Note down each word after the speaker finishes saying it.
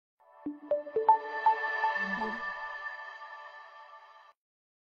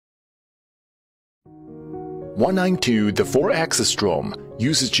192, the 4-axis drone,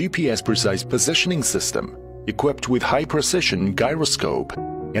 uses GPS-precise positioning system, equipped with high-precision gyroscope,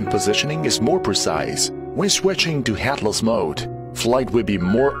 and positioning is more precise. When switching to headless mode, flight will be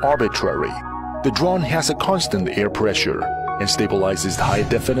more arbitrary. The drone has a constant air pressure and stabilizes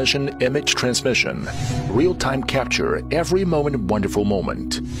high-definition image transmission, real-time capture every moment, wonderful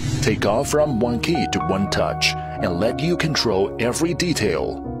moment. Take off from one key to one touch and let you control every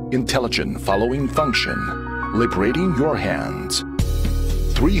detail. Intelligent following function, liberating your hands.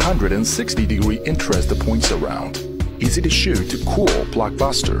 360-degree interest points around. Easy to shoot, cool,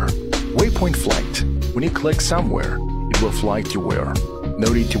 blockbuster. Waypoint flight. When you click somewhere, it will fly to where.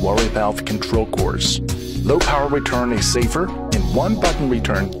 No need to worry about the control course. Low power return is safer, and one-button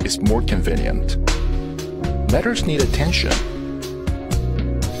return is more convenient. Matters need attention.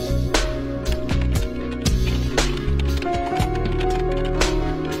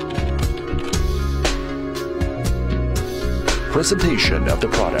 Presentation of the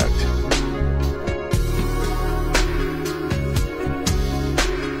product.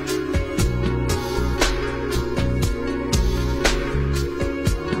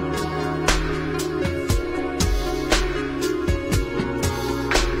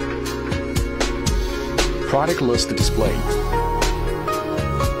 Product list display.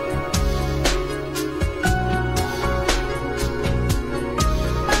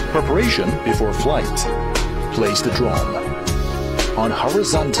 Preparation before flight. Place the drone on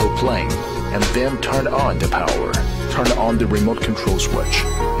horizontal plane and then turn on the power. Turn on the remote control switch.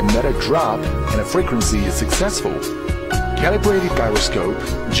 A meter drop and a frequency is successful. Calibrated gyroscope,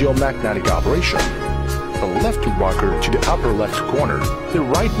 geomagnetic operation. The left rocker to the upper left corner, the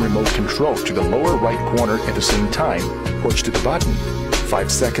right remote control to the lower right corner at the same time. Push to the button. 5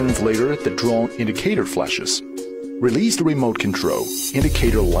 seconds later, the drone indicator flashes. Release the remote control,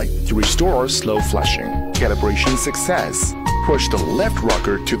 indicator light to restore slow flashing. Calibration success. Push the left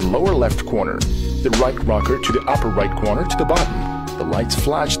rocker to the lower left corner, the right rocker to the upper right corner to the bottom. The lights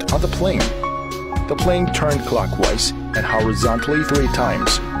flashed on the plane. The plane turned clockwise and horizontally 3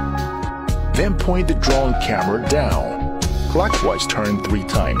 times. Then point the drone camera down. Clockwise turn 3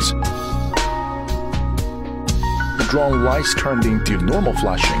 times. The drone lights turned into normal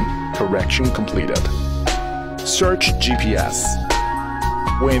flashing. Correction completed. Search GPS.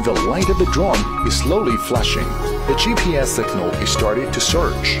 When the light of the drone is slowly flashing, the GPS signal is started to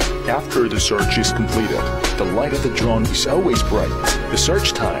search. After the search is completed, the light of the drone is always bright. The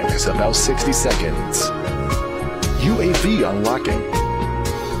search time is about 60 seconds. UAV unlocking.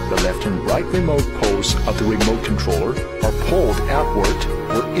 The left and right remote poles of the remote controller are pulled outward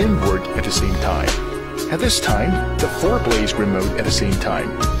or inward at the same time. At this time, the 4-blaze remote at the same time.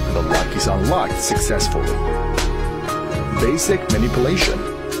 The lock is unlocked successfully. Basic manipulation.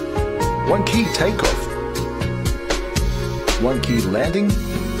 1 key takeoff. 1 key landing.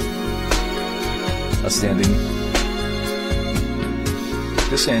 Ascending.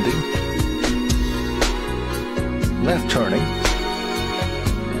 Descending. Left turning.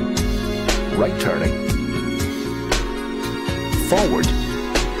 Right turning. Forward.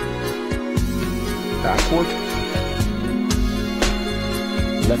 Backward.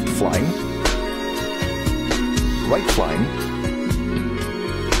 Left flying. Right flying.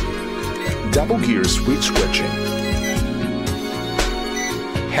 Double gear switch switching.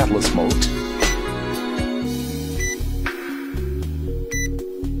 Headless mode.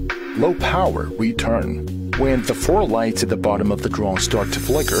 Low power return. When the 4 lights at the bottom of the drone start to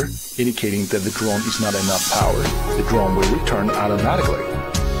flicker, indicating that the drone is not enough power, the drone will return automatically.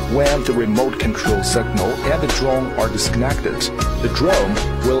 When the remote control signal and the drone are disconnected, the drone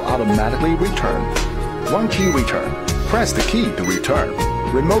will automatically return. 1 key return. Press the key to return.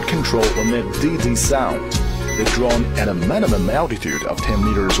 Remote control emit DD sound. The drone at a minimum altitude of 10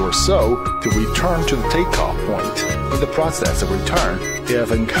 meters or so to return to the takeoff point. In the process of return,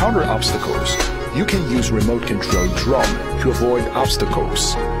 if encounter obstacles, you can use remote control drone to avoid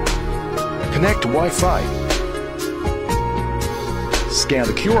obstacles. Connect Wi-Fi. Scan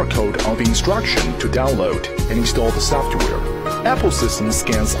the QR code on the instruction to download and install the software. Apple system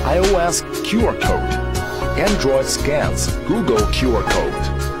scans iOS QR code. Android scans Google QR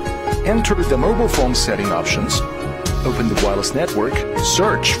code. Enter the mobile phone setting options. Open the wireless network.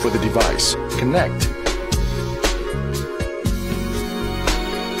 Search for the device. Connect.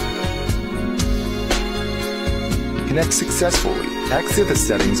 Connect successfully. Exit the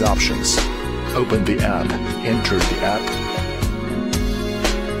settings options. Open the app. Enter the app.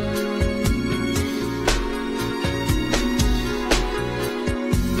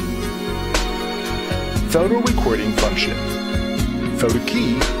 Photo recording function. Photo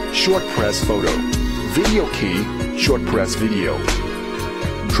key, short press photo. Video key, short press video.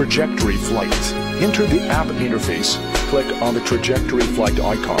 Trajectory flight. Enter the app interface. Click on the trajectory flight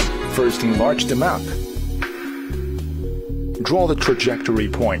icon. First enlarge the map. Draw the trajectory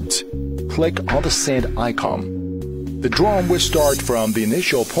point. Click on the send icon. The drone will start from the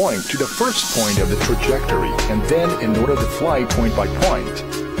initial point to the first point of the trajectory and then in order to fly point by point.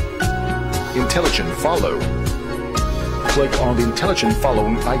 Intelligent follow. Click on the intelligent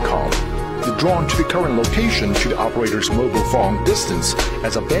following icon. The drone to the current location to the operator's mobile phone distance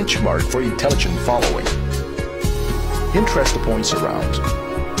as a benchmark for intelligent following. Interest points around.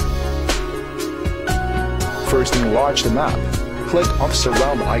 First enlarge the map. Click on the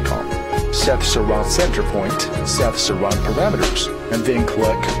surround icon. Set surround center point, set surround parameters, and then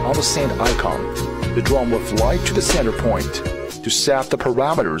click on the send icon. The drone will fly to the center point to set the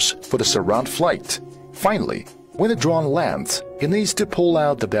parameters for the surround flight. Finally, when the drone lands, it needs to pull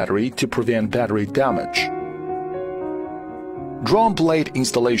out the battery to prevent battery damage. Drone blade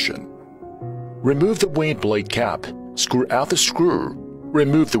installation. Remove the wing blade cap, screw out the screw,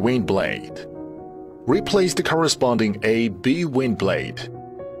 remove the wing blade. Replace the corresponding A-B wing blade.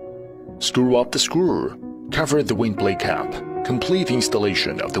 Screw up the screw. Cover the wing blade cap. Complete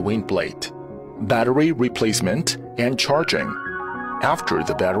installation of the wing blade. Battery replacement and charging. After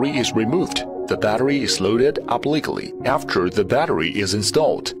the battery is removed, the battery is loaded obliquely. After the battery is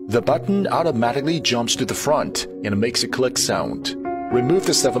installed, the button automatically jumps to the front and makes a click sound. Remove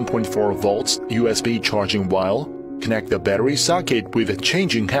the 7.4 volts USB charging wire. Connect the battery socket with a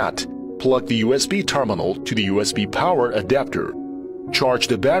changing hat. Plug the USB terminal to the USB power adapter. Charge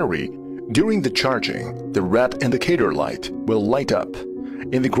the battery. During the charging, the red indicator light will light up,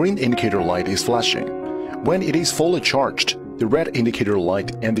 and the green indicator light is flashing. When it is fully charged, the red indicator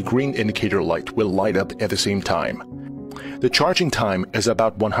light and the green indicator light will light up at the same time. The charging time is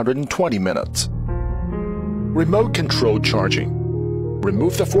about 120 minutes. Remote control charging.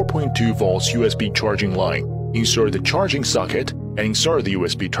 Remove the 4.2 volts USB charging line. Insert the charging socket and insert the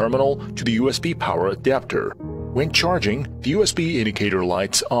USB terminal to the USB power adapter. When charging, the USB indicator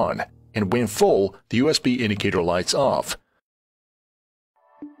lights on, and when full, the USB indicator lights off.